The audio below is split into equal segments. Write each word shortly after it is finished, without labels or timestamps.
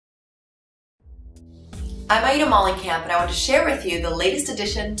I'm Aida Mollenkamp, and I want to share with you the latest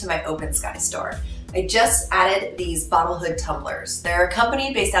addition to my OpenSky store. I just added these Bottlehood tumblers. They're a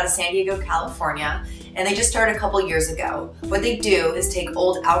company based out of San Diego, California, and they just started a couple years ago. What they do is take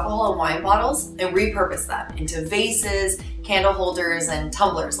old alcohol and wine bottles and repurpose them into vases, candle holders, and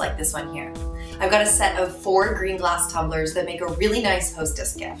tumblers like this one here. I've got a set of 4 green glass tumblers that make a really nice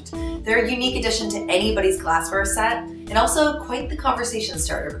hostess gift. They're a unique addition to anybody's glassware set, and also quite the conversation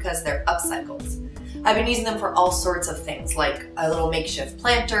starter because they're upcycled. I've been using them for all sorts of things, like a little makeshift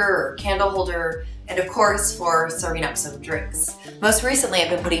planter or candle holder, and of course for serving up some drinks. Most recently I've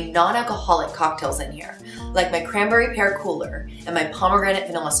been putting non-alcoholic cocktails in here, like my cranberry pear cooler and my pomegranate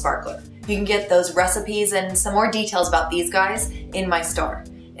vanilla sparkler. You can get those recipes and some more details about these guys in my store.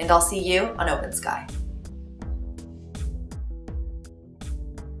 And I'll see you on OpenSky.